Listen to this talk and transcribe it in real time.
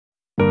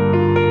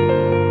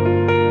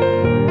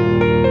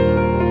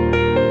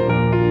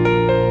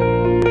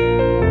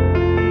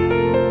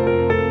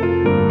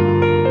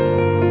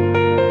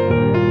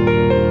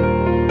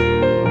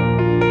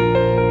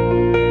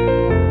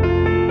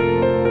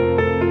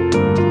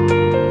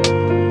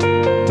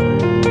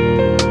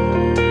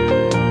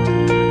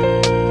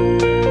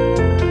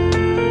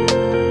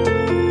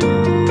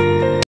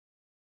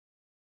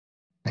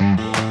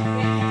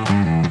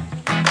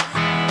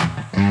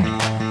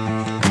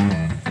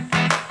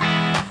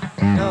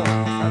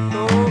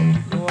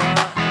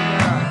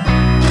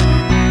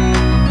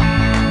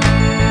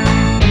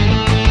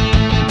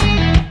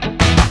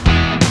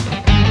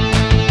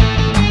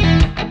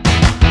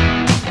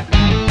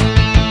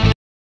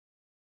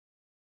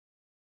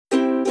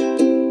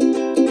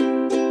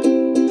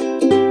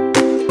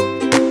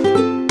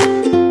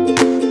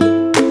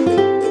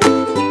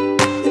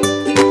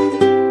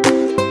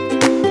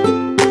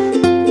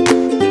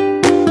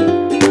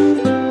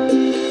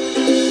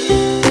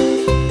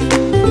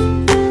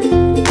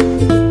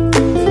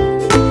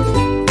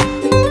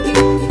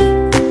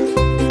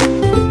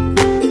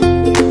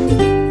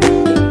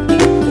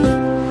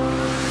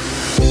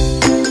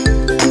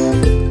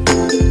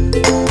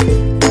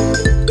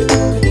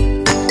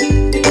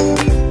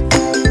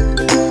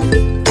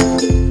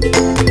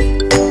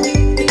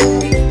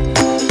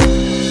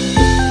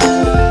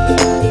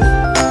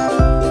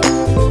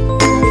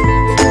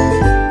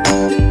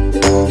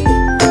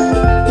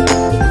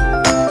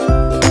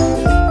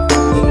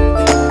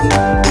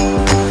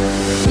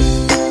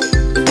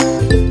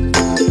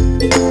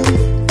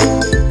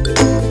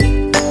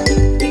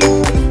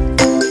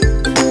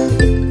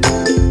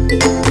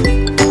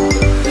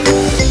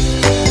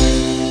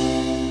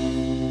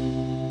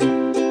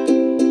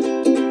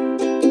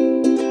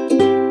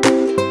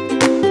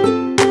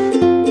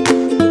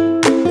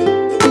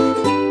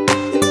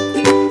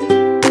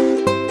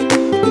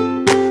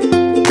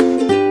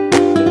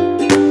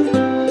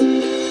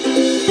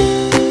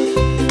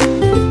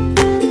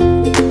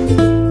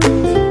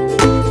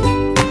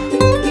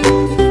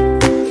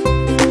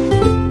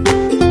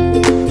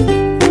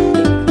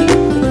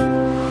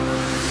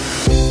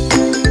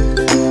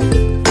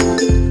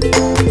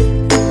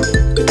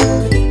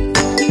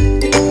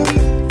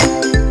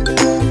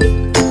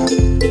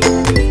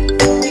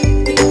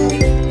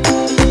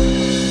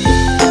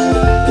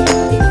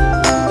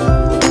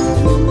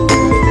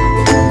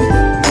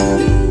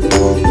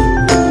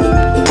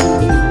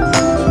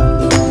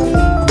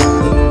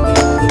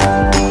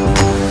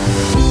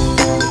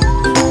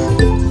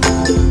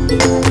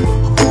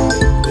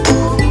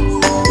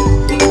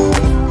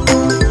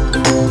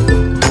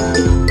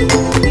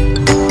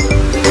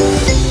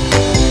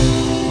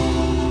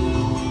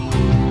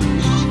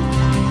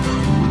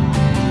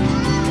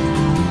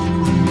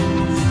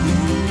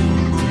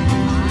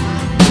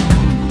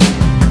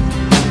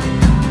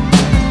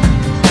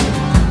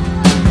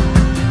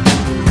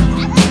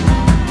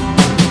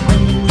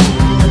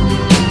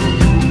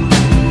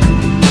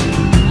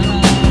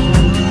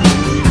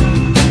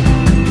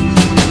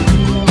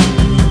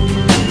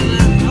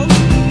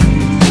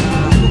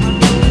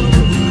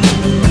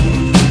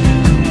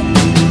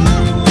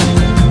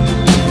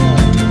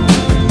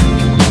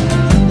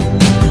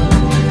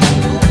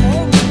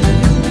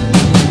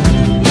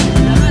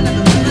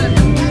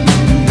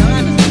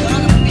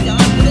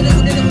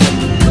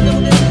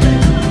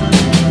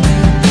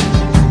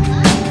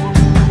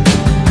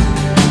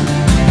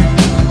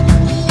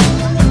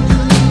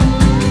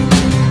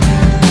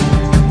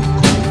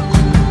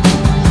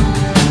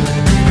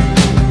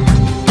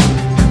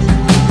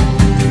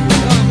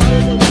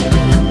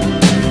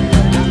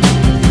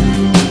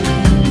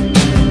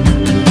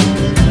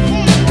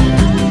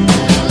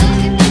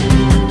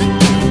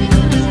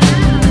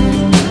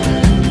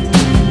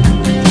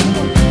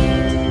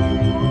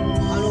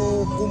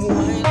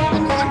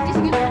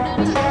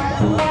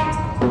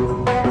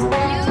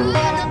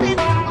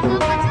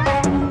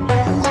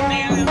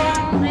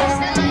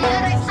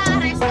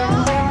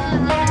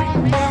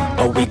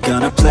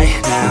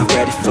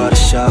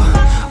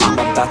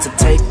about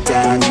to take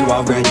down, you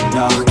already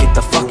know. Get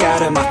the fuck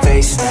out of my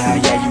face now,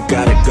 yeah, you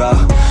gotta go.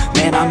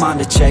 Man, I'm on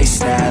the chase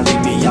now,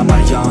 leave me on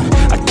my own.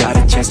 I got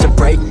a chance to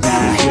break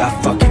now, here I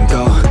fucking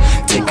go.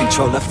 Take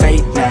control of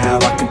fate now,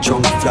 I control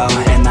my flow.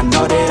 And I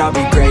know that I'll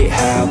be great,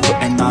 how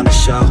putting on a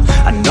show.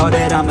 I know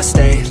that I'ma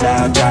stay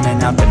loud,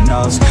 drowning out the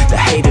noise. The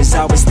haters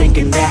always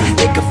thinking that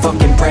they could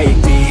fucking break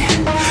me.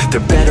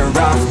 They're better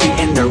off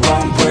eating their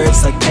own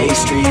words like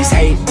pastries.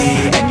 Hate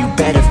me, and you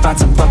better find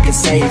some fucking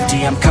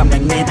safety. I'm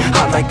coming in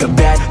hot like a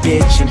bad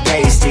bitch in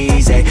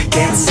pasties. They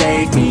can't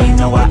save me,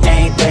 no I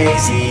ain't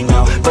lazy,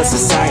 no. But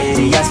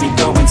society has me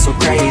going so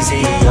crazy,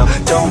 yo.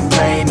 Don't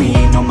blame me,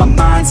 no my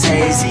mind's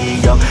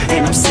hazy, yo.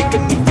 And I'm sick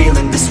of me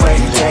feeling this way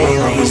daily.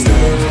 I'll always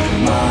live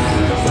my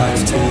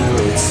life till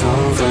it's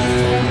over,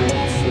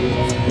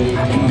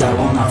 and I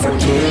will not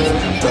forgive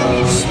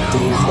those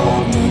who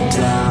hold me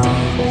down.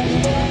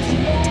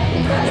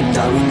 And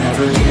I will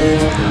never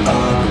give up,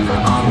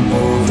 I'm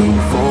moving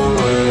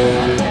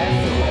forward.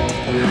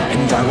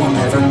 And I will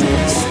never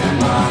miss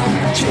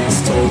my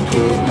chance, take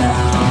it now.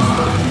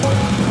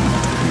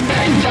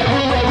 And I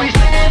will always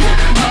live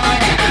my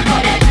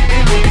life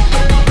till it's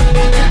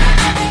over,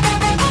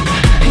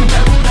 and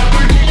I will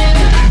never give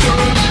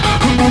those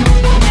who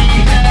hold me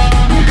down.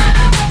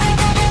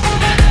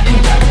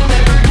 And I will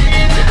never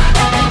give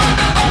up,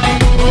 I'm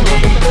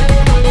moving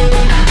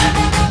forward.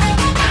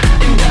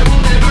 And I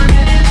will never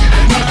miss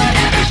my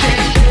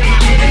chance,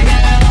 take it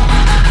now.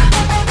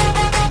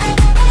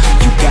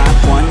 You got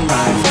one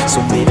life, so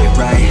live it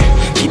right.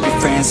 Keep your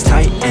friends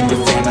tight and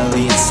your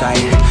family in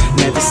sight.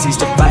 Never cease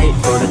to fight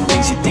for the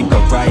things you think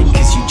are right,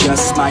 cause you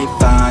just might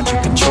find you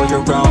control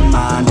your own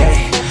mind,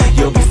 eh?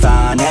 You'll be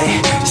fine,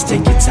 eh? Just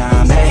take your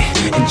time, eh?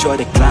 Enjoy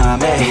the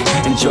climb, eh?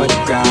 Enjoy the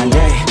grind,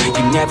 eh?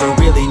 You never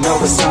really know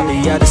what's on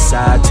the other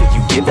side till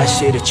you give that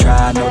shit a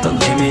try. Know the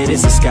limit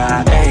is the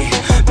sky, eh?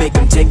 Make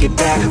them take it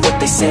back, what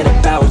they said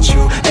about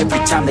you.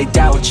 Every time they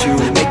doubt you,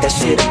 make that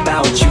shit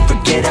about you.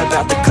 Forget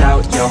about the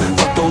clout, yo.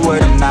 Fuck the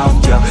word of mouth,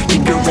 yo.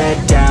 Keep your head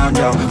down,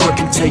 yo. Work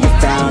until you're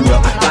found,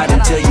 yo. Fight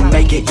until you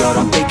make it, yo.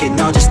 Don't think it,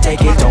 no, just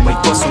take it. Don't wait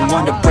for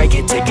someone to break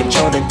it. Take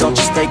control, then don't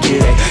just take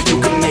it, eh?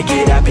 You can make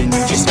it happen,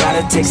 you just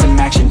gotta take some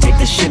action. Take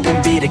the ship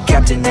and be the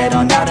captain. Head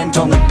on out and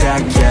don't look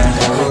back, yeah.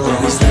 I will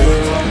always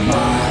live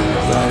my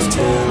life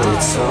till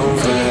it's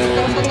over,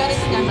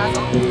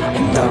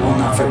 and I will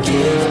not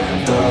forgive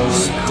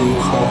those who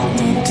hold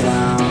me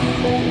down.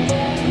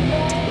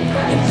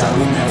 And I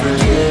will never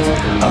give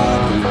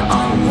up,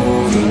 I'm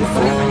moving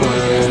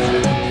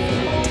forward.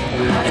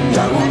 And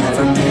I will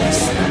never miss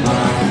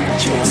my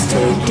chance,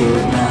 take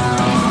it now.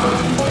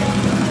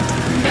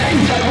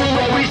 And I will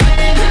always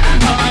live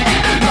my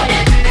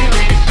life till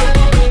it's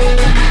over,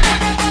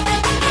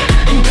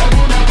 and I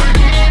will never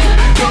give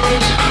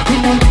those who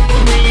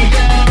hold me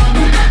down.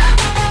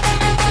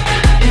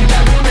 And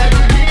I will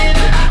never give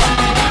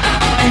up,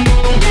 I'm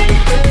moving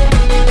forward.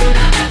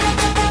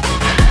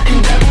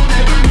 And I will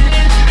never miss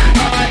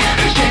my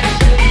chance,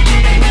 take it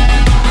now.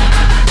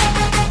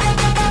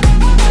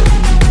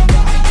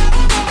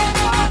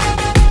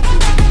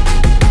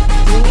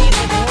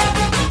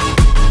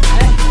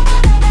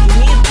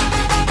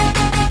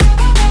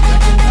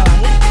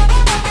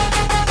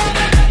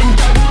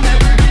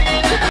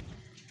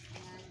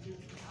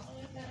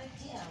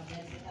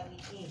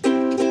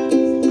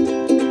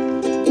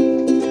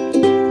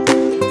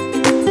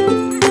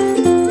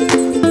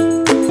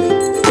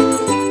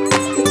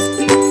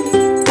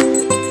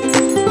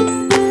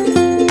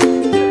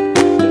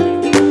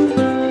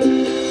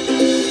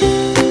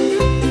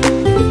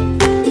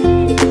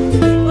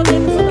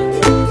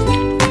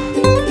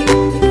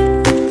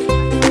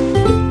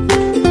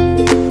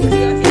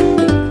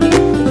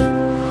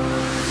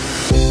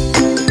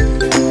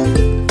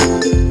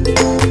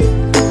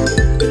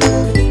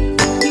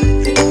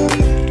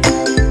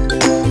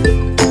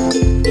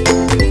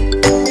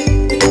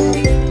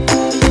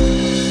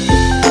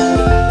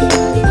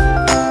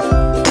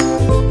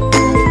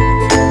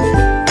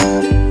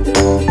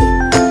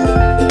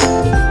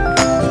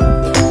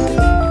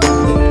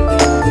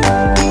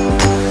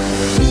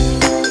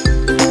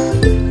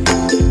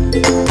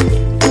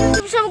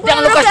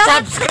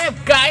 Subscribe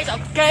guys,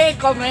 oke,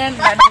 komen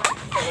dan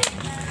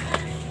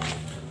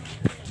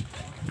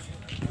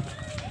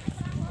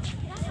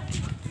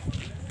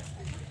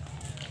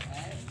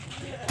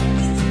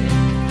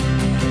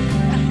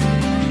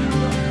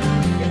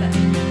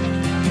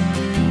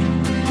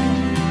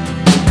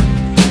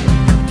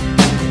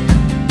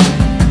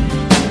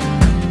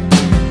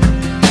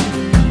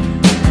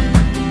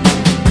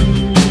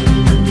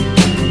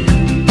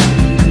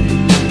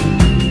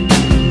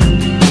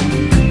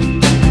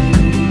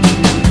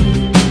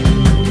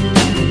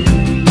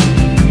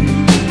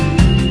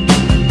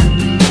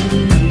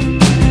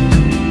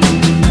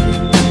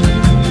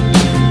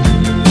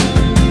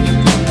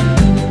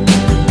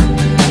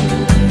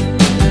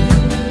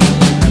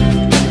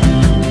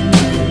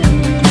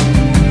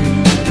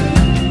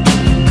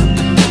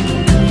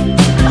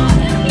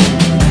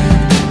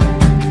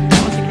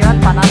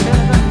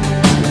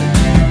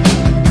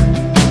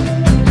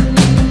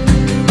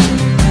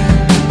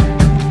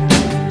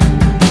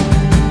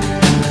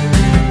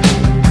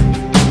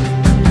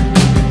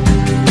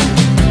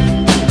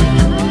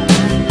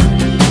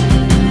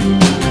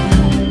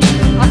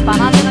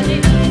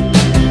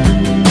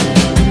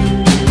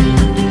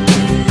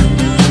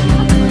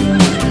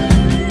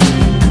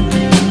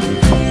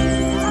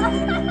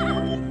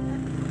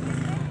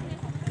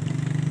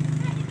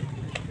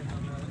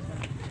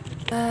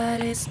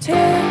it's too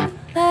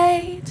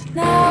late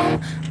now.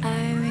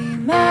 I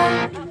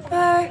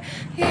remember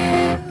you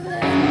and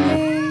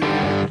me,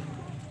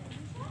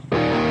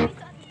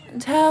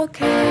 and how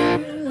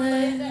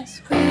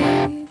careless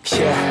we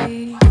Yeah.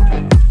 be.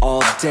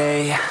 All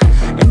day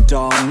and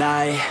all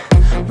night,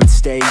 we'd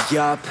stay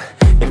up,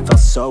 it felt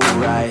so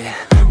right.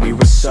 We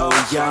were so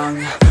young,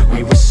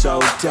 we were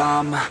so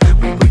dumb.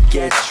 We would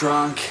get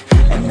drunk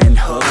and then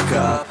hook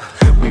up.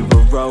 We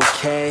were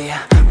okay,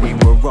 we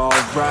were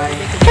alright.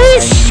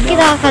 Guys,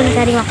 kita akan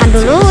cari makan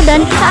dulu dan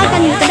kita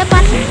akan ke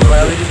depan.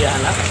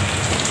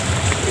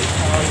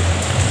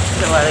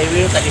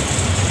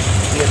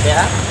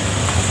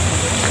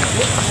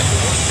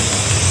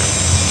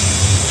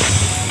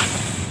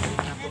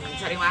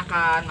 Cari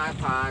makan.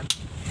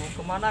 Mau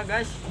kemana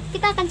guys?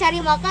 Kita akan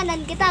cari makan dan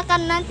kita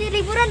akan nanti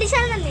liburan di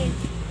sana nih.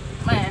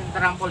 Main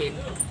trampolin.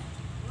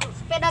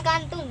 Sepeda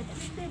gantung.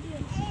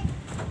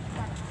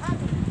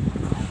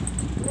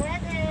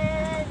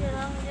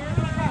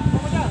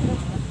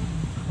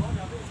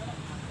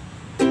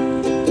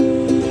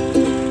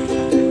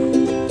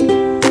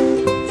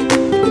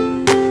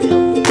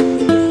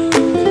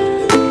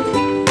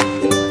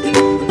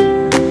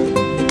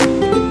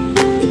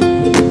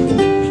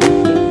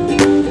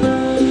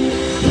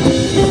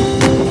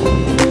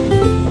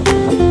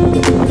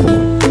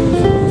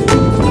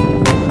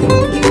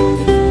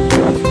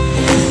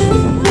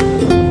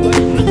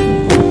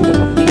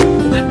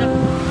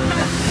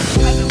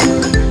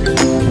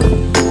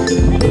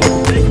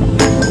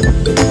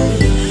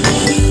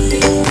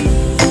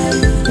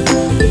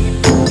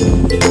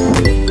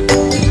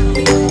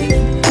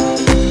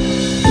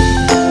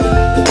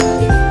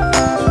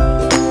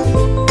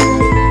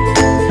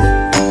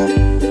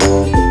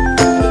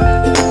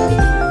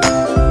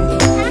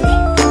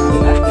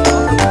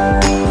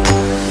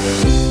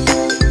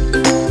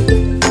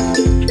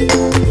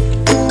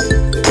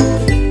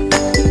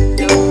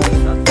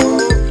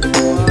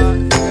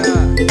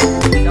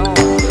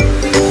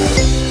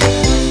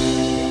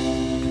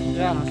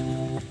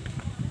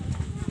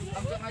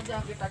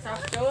 Kita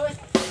capcus.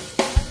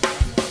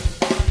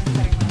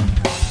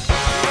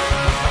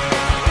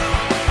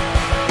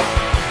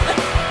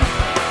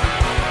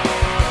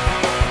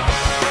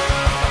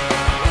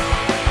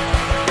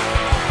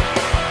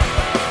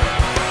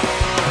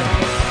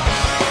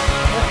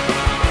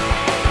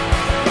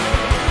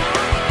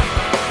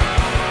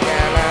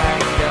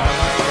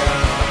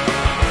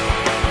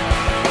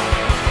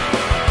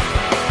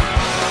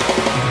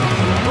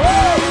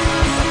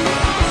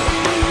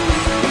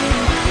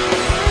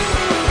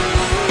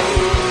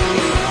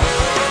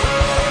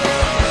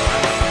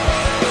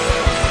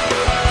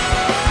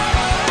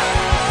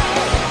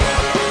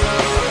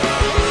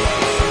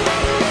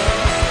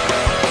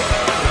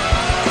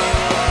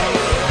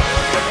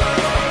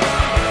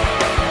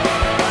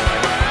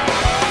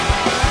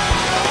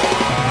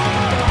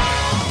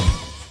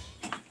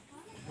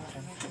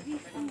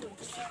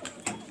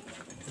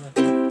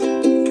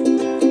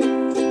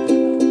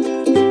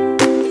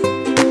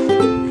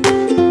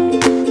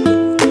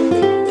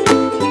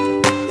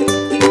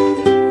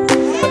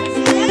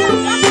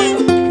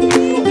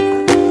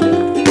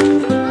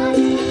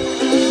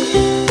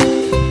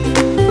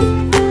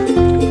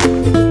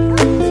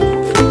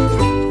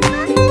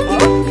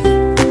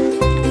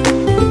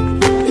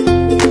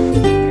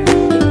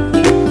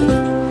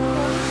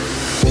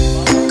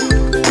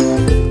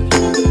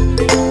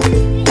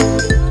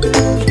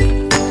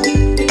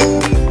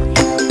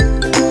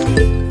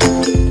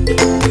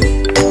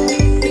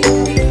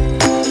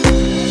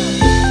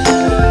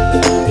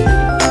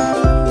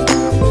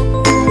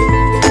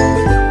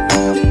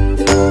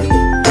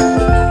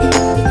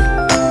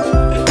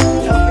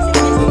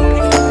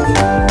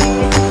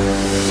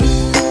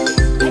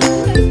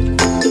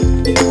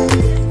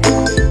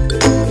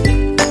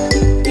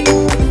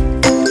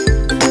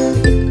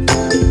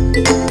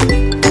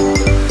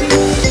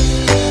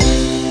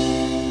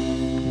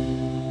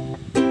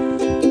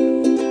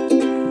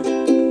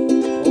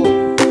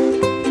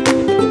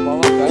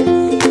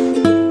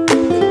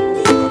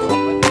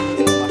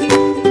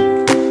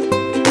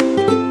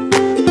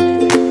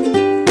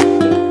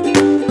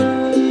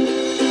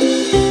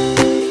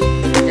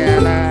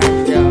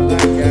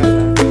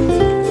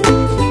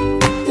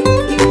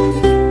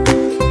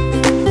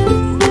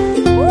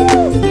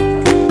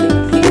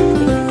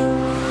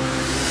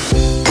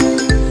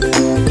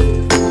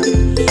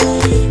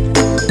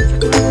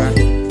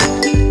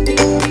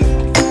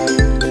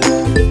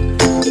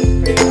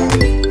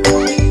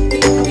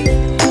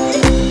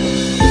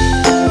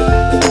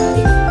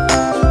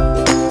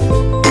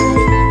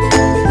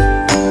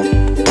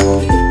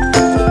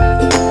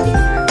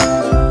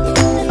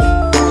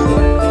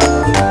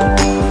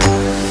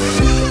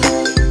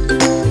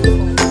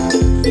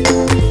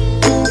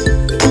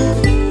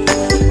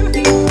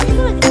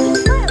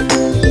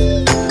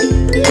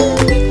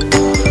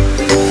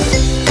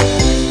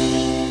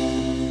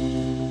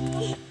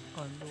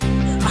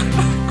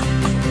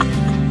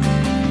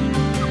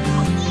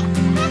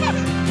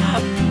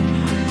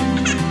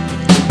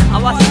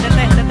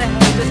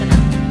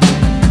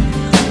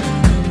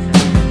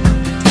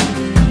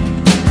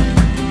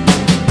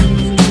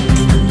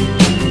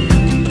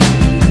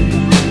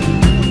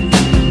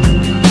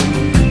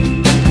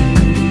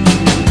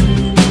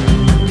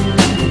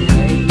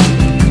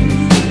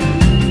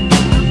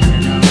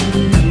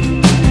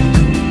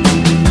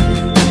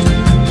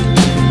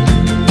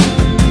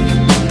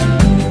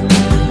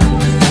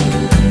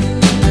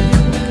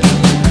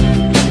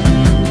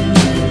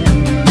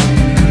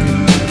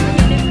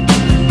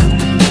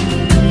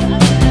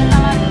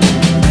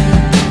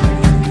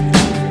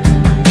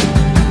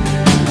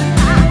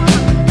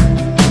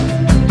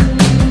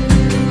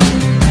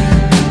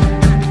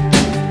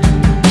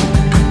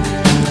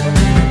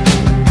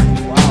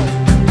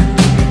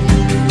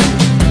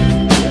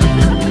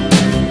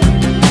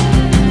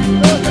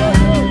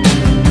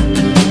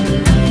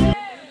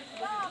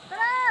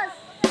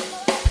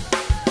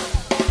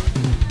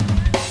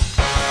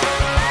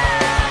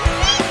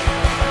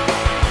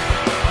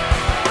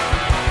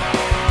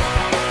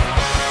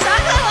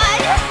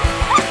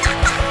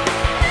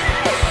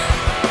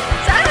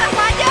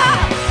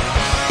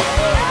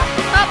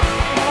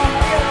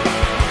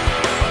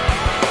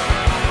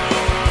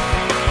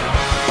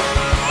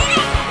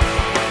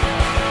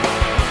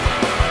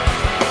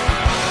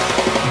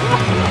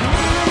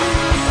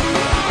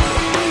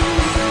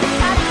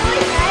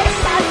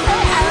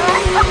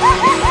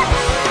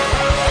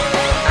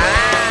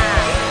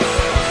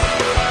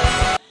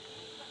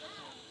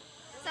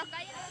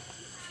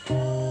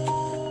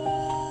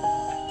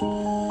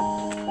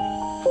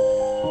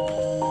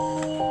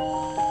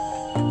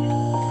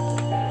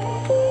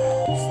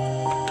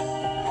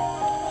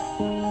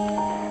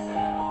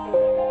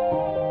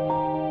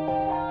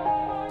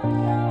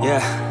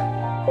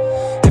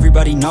 yeah.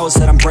 Everybody knows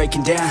that I'm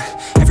breaking down.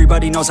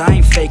 Everybody knows I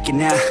ain't faking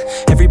now.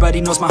 Everybody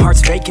knows my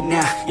heart's vacant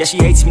now. Yeah, she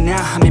hates me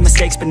now, I made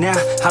mistakes but now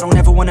I don't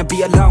ever wanna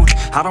be alone.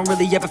 I don't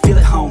really ever feel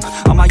at home.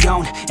 On my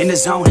own, in the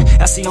zone,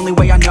 that's the only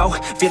way I know.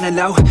 Feeling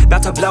low,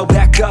 about to blow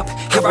back up.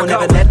 Here I won't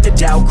ever let the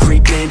doubt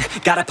creep in.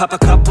 Gotta pop a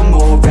couple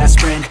more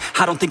aspirin.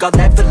 I don't think I'll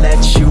ever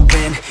let you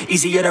in.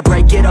 Easier to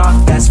break it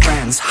off best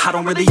friends. I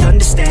don't really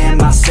understand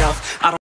myself. I don't